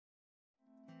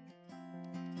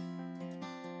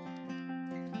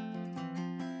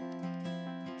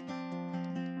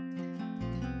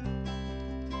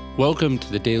Welcome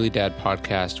to the Daily Dad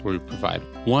Podcast, where we provide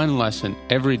one lesson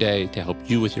every day to help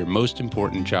you with your most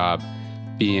important job,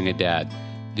 being a dad.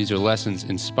 These are lessons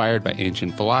inspired by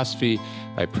ancient philosophy,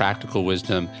 by practical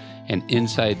wisdom, and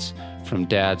insights from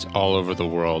dads all over the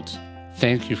world.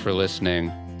 Thank you for listening,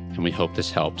 and we hope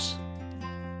this helps.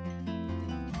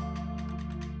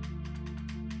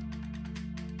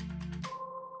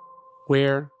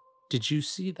 Where did you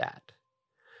see that?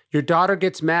 Your daughter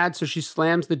gets mad, so she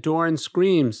slams the door and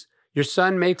screams. Your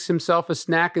son makes himself a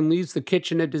snack and leaves the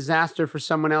kitchen a disaster for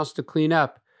someone else to clean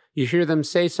up. You hear them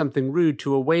say something rude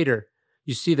to a waiter.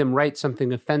 You see them write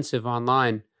something offensive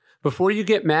online. Before you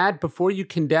get mad, before you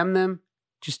condemn them,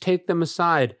 just take them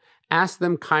aside. Ask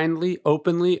them kindly,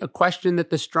 openly, a question that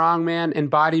the strongman and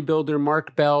bodybuilder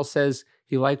Mark Bell says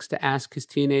he likes to ask his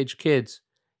teenage kids.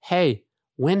 Hey,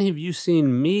 when have you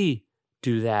seen me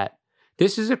do that?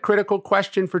 This is a critical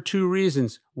question for two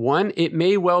reasons. One, it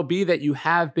may well be that you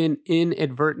have been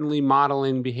inadvertently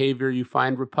modeling behavior you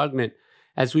find repugnant.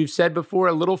 As we've said before,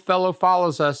 a little fellow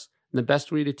follows us, and the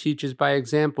best way to teach is by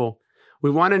example.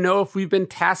 We want to know if we've been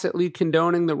tacitly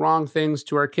condoning the wrong things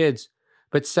to our kids.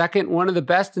 But second, one of the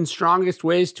best and strongest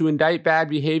ways to indict bad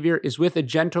behavior is with a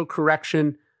gentle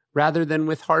correction rather than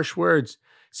with harsh words.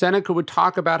 Seneca would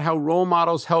talk about how role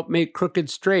models help make crooked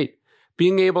straight.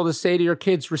 Being able to say to your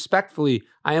kids respectfully,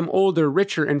 I am older,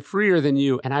 richer, and freer than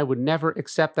you, and I would never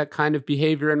accept that kind of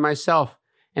behavior in myself.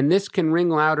 And this can ring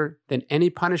louder than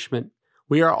any punishment.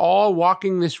 We are all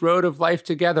walking this road of life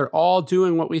together, all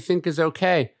doing what we think is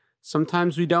okay.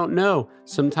 Sometimes we don't know.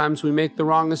 Sometimes we make the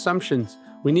wrong assumptions.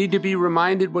 We need to be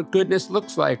reminded what goodness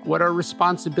looks like, what our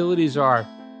responsibilities are.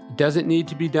 It doesn't need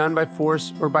to be done by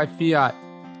force or by fiat.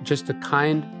 Just a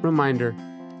kind reminder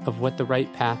of what the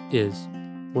right path is.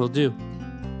 Will do.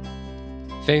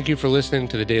 Thank you for listening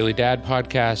to the Daily Dad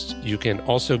Podcast. You can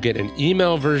also get an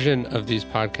email version of these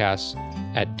podcasts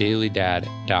at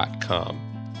dailydad.com.